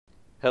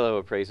Hello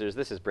appraisers,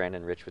 this is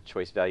Brandon Rich with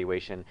Choice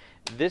Valuation.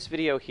 This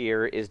video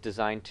here is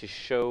designed to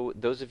show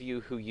those of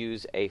you who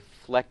use a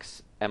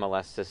Flex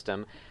MLS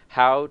system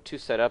how to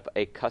set up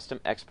a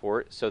custom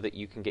export so that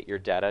you can get your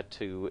data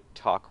to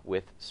talk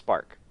with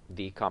Spark,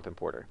 the comp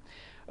importer.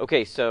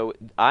 Okay, so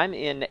I'm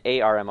in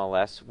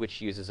ARMLS,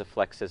 which uses a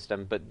Flex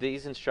system, but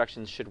these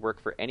instructions should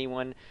work for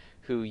anyone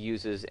who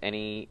uses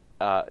any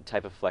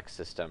type of Flex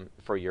system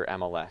for your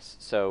MLS.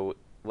 So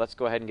let's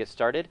go ahead and get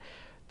started.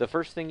 The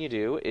first thing you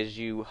do is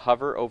you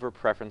hover over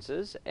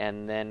Preferences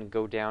and then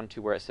go down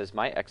to where it says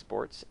My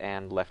Exports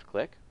and left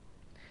click.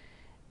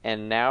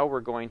 And now we're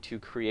going to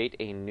create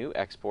a new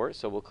export,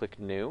 so we'll click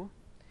New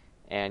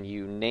and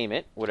you name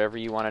it, whatever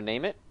you want to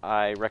name it.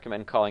 I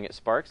recommend calling it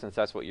Spark since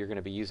that's what you're going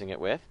to be using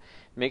it with.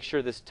 Make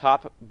sure this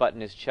top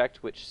button is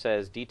checked, which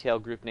says Detail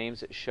Group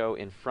Names show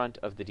in front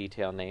of the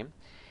detail name.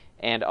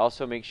 And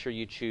also make sure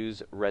you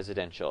choose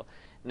Residential.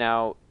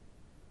 Now,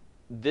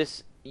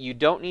 you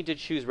don't need to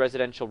choose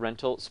residential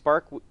rental.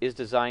 Spark is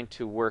designed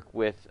to work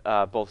with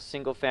both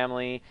single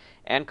family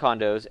and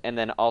condos, and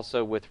then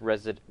also with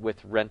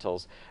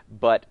rentals.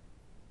 But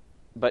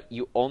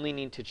you only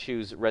need to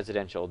choose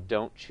residential.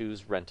 Don't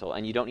choose rental,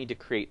 and you don't need to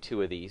create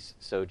two of these.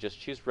 So just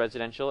choose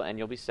residential, and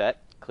you'll be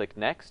set. Click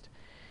Next,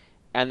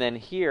 and then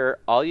here,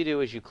 all you do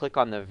is you click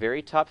on the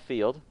very top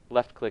field,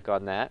 left click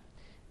on that,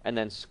 and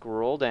then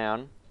scroll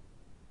down.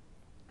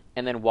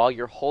 And then while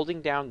you're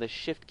holding down the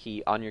Shift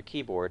key on your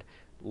keyboard,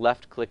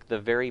 left click the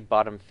very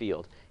bottom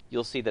field.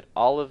 You'll see that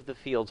all of the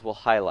fields will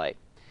highlight.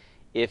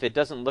 If it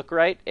doesn't look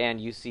right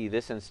and you see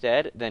this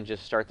instead, then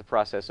just start the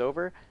process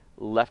over.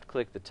 Left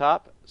click the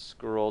top,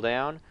 scroll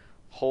down,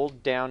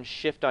 hold down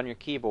Shift on your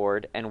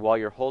keyboard, and while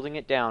you're holding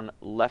it down,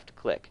 left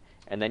click.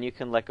 And then you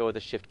can let go of the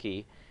Shift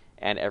key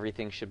and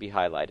everything should be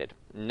highlighted.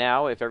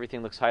 Now, if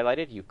everything looks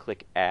highlighted, you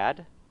click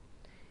Add,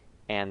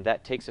 and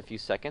that takes a few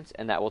seconds,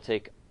 and that will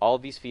take all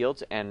these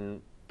fields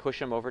and push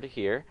them over to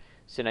here.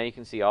 So now you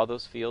can see all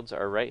those fields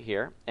are right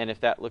here, and if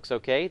that looks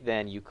okay,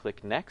 then you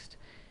click Next.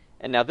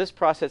 And now this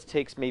process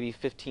takes maybe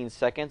 15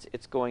 seconds.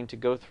 It's going to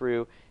go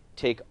through,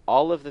 take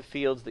all of the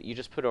fields that you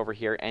just put over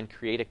here and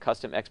create a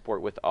custom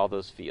export with all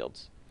those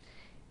fields.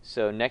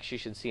 So next you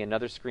should see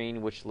another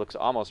screen which looks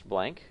almost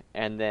blank,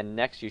 and then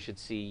next you should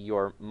see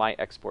your My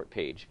Export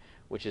page,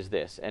 which is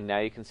this. And now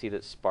you can see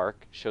that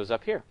Spark shows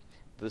up here.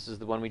 This is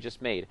the one we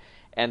just made.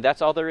 And that's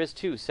all there is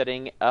to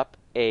setting up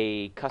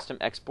a custom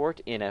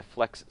export in a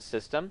Flex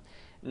system.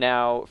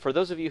 Now, for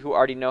those of you who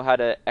already know how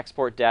to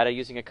export data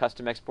using a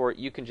custom export,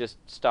 you can just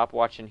stop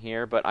watching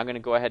here, but I'm going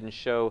to go ahead and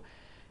show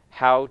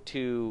how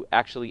to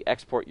actually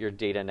export your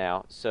data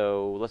now.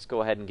 So let's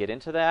go ahead and get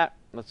into that.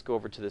 Let's go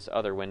over to this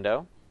other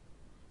window.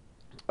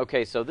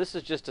 Okay, so this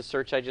is just a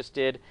search I just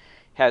did.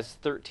 Has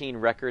 13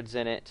 records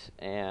in it,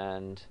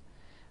 and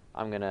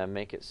I'm going to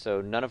make it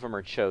so none of them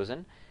are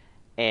chosen.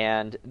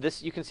 And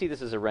this, you can see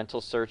this is a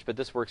rental search, but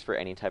this works for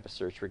any type of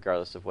search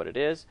regardless of what it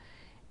is.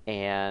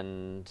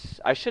 And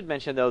I should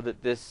mention though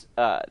that this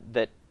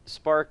that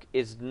Spark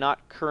is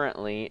not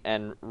currently,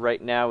 and right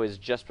now is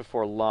just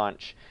before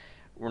launch,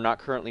 we're not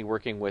currently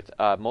working with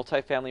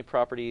multifamily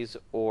properties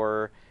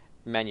or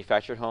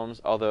manufactured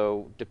homes,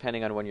 although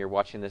depending on when you're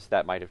watching this,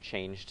 that might have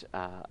changed.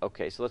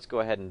 Okay, so let's go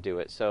ahead and do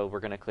it. So we're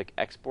going to click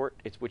Export,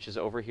 which is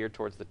over here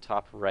towards the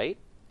top right.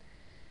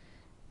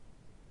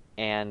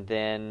 And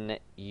then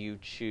you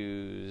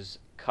choose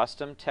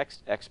Custom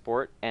Text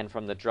Export, and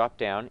from the drop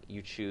down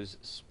you choose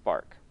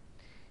Spark.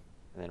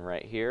 And then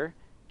right here,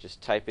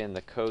 just type in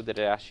the code that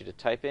it asks you to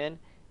type in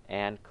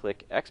and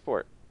click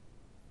Export.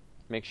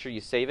 Make sure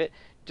you save it.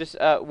 Just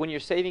when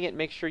you're saving it,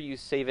 make sure you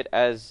save it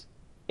as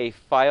a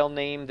file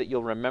name that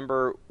you'll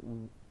remember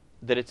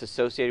that it's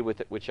associated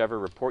with whichever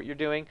report you're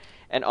doing,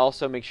 and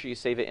also make sure you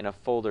save it in a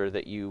folder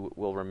that you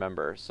will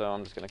remember. So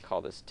I'm just going to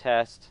call this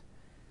Test.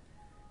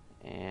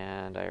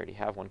 And I already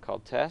have one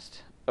called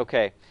Test.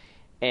 Okay,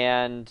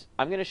 and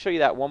I'm going to show you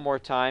that one more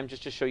time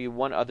just to show you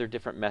one other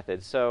different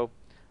method. So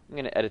I'm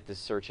going to edit this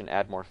search and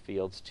add more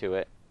fields to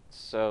it.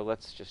 So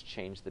let's just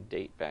change the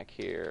date back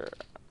here.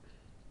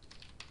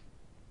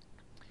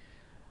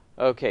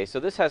 Okay, so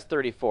this has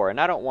 34,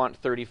 and I don't want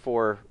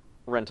 34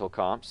 rental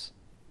comps.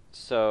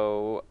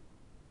 So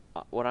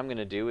what I'm going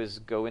to do is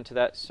go into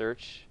that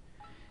search,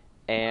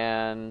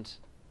 and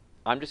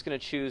I'm just going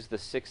to choose the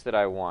 6 that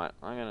I want.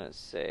 I'm going to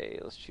say,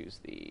 let's choose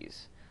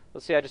these.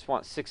 Let's say I just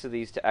want 6 of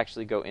these to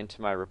actually go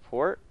into my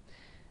report.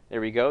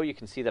 There we go. You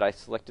can see that I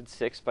selected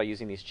 6 by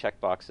using these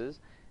checkboxes.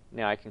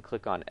 Now I can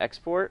click on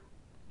Export.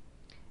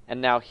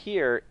 And now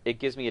here, it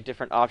gives me a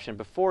different option.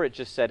 Before it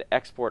just said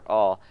Export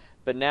All,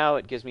 but now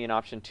it gives me an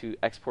option to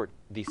export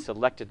the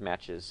selected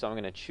matches. So I'm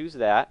going to choose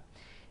that.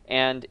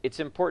 And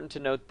it's important to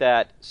note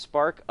that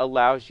Spark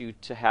allows you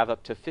to have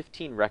up to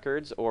 15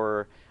 records,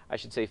 or I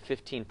should say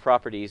 15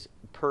 properties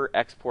per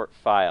export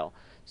file.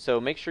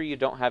 So make sure you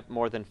don't have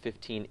more than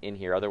 15 in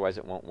here, otherwise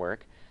it won't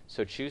work.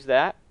 So choose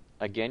that.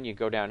 Again, you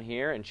go down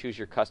here and choose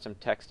your custom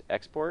text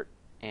export,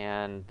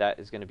 and that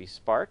is going to be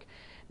Spark.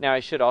 Now I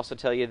should also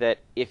tell you that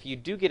if you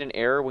do get an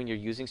error when you're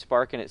using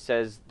Spark and it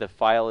says the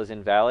file is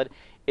invalid,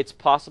 It's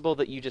possible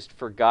that you just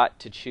forgot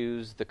to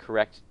choose the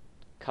correct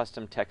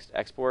custom text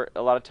export.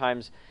 A lot of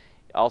times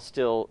I'll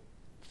still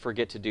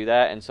forget to do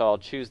that, and so I'll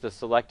choose the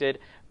selected,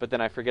 but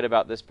then I forget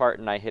about this part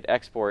and I hit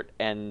export,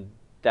 and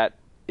that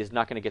is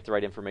not going to get the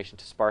right information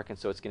to Spark, and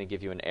so it's going to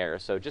give you an error.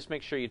 So just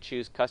make sure you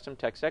choose custom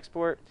text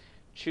export,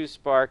 choose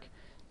Spark,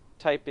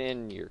 type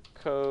in your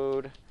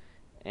code,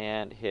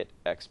 and hit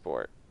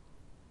export.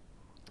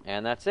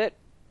 And that's it.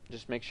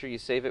 Just make sure you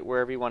save it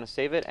wherever you want to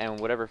save it, and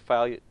whatever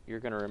file you're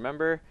going to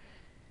remember,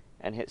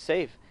 and hit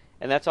save.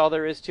 And that's all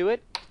there is to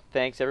it.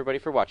 Thanks everybody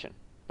for watching.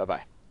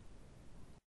 Bye-bye.